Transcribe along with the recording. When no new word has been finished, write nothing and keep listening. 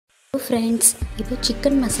friends, இப்போ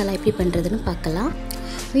chicken masala எப்படி பண்றதுன்னு பார்க்கலாம்.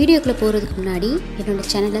 வீடியோக்குள்ள போறதுக்கு முன்னாடி என்னோட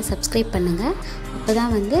சேனலை subscribe பண்ணுங்க.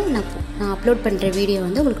 அப்பதான் வந்து நான் அப்லோட் பண்ற வீடியோ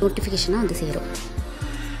வந்து உங்களுக்கு நோட்டிஃபிகேஷனா வந்து சேரும்.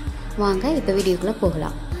 வாங்க இப்போ வீடியோக்குள்ள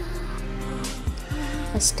போகலாம்.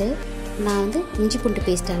 ஃபர்ஸ்ட் நான் வந்து இஞ்சி பூண்டு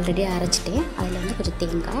பேஸ்ட் ஆல்ரெடி அரைச்சிட்டேன். அதில் வந்து கொஞ்சம்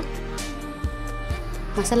தேங்காய்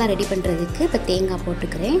மசாலா ரெடி பண்ணுறதுக்கு இப்போ தேங்காய்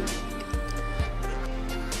போட்டுக்கிறேன்.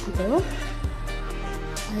 அப்புறம்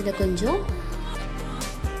அதில் கொஞ்சம்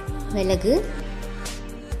மிளகு,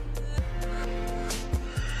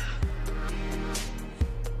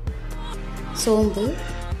 சோம்பு,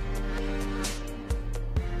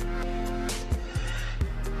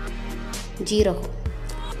 ஜீரகம்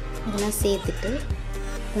இதெல்லாம் சேர்த்துட்டு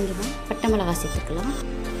கொஞ்சமாக பட்டை மிளகாய் சேர்த்துக்கலாம்,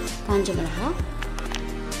 காஞ்ச மிளகாய்,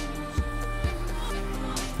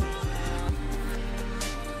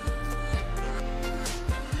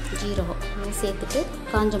 ஜீரகம் இதெல்லாம் சேர்த்துட்டு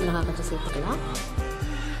காஞ்ச மிளகாய் கொஞ்சம் சேர்த்துக்கலாம்.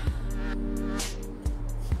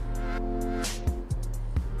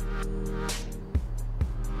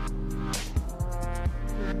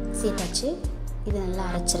 சேர்த்தாச்சு. இது நல்லா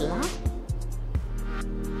அரைச்சிடலாம்.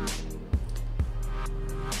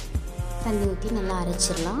 தண்ணி ஊற்றி நல்லா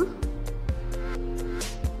அரைச்சிடலாம்.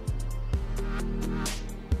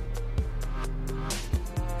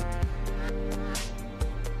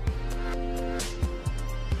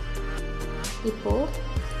 இப்போது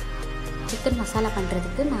சிக்கன் மசாலா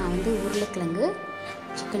பண்ணுறதுக்கு நான் வந்து உருளைக்கிழங்கு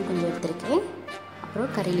சிக்கன் கொஞ்சம் எடுத்திருக்கேன்.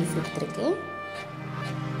 அப்புறம் கறி லீஃப் எடுத்திருக்கேன்.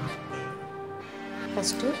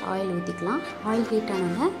 ஃபஸ்ட்டு ஆயில் ஊற்றிக்கலாம். ஆயில் ஹீட்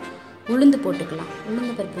ஆனோன்னா உளுந்து போட்டுக்கலாம்.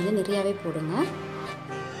 உளுந்து பருப்பு வந்து நிறையாவே போடுங்க.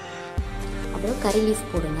 அப்புறம் கறி லீஃப்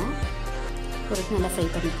போடுங்க. போட்டு நல்லா ஃப்ரை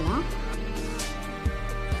பண்ணிக்கலாம்.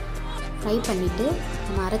 ஃப்ரை பண்ணிவிட்டு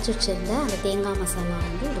நம்ம அரைச்சி வச்சுருந்த அந்த தேங்காய் மசாலா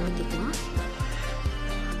வந்து இதை ஊற்றிக்கலாம்.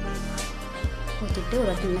 ஊற்றிட்டு ஒரு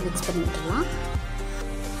வாட்டி நல்லா மிக்ஸ் பண்ணி விட்டுடலாம்.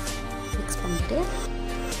 மிக்ஸ் பண்ணிவிட்டு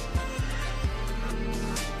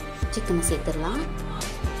சிக்கனை சேர்த்துடலாம்.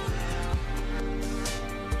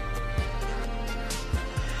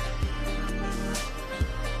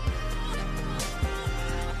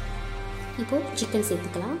 இப்போது சிக்கன்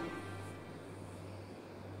சேர்த்துக்கலாம்.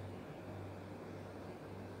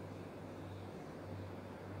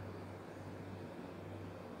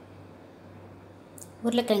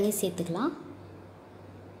 உருளைக்கிழங்கையும் சேர்த்துக்கலாம்.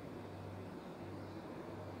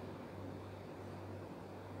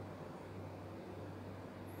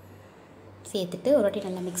 சேர்த்துட்டு ஒரு வாட்டி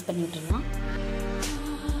நல்லா மிக்ஸ் பண்ணி விட்டுடலாம்.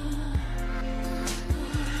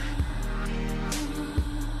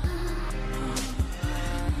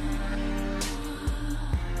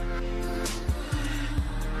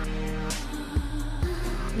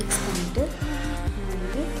 மிக்ஸ் பண்ணிவிட்டு நான்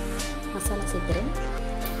வந்து மசாலா சேர்த்துறேன்.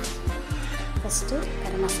 ஃபஸ்ட்டு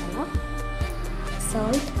கரம் மசாலா,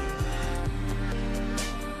 சால்ட்,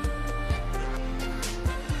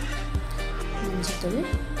 மஞ்சள்,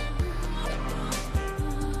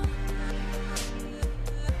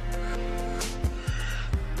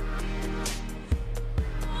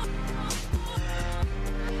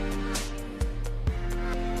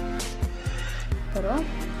 அப்புறம்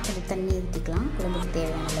கொஞ்சம் தண்ணி ஊற்றிக்கலாம். குழம்புக்கு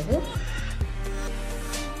தேவையான அளவு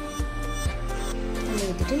தண்ணி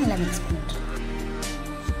ஊற்றிட்டு நல்லா மிக்ஸ் பண்ணிட்டுருக்கோம்.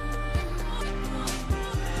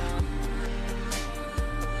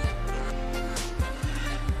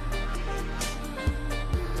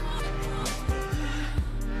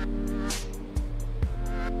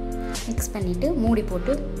 மிக்ஸ் பண்ணிவிட்டு மூடி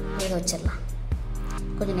போட்டு வேக வச்சிடலாம்.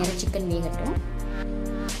 கொஞ்சம் நேரம் சிக்கன் வேகட்டும்.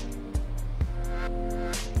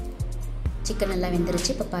 சிக்கன் நல்லா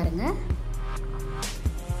வெந்துருச்சு. இப்போ பாருங்கள்,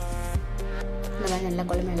 இந்த மாதிரி நல்லா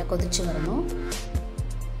குழம்பு நல்லா கொதிச்சு வரணும்.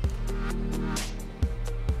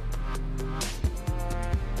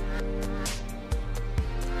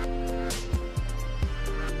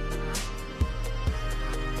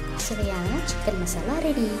 சுவையான chicken masala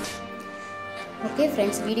ready. Okay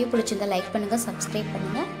friends, video பிடிச்சிருந்தா லைக் பண்ணுங்கள், சப்ஸ்கிரைப்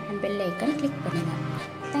பண்ணுங்கள் அண்ட் பெல் ஐக்கான் கிளிக் பண்ணுங்கள்.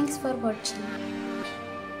 தேங்க்ஸ் ஃபார் வாட்சிங்.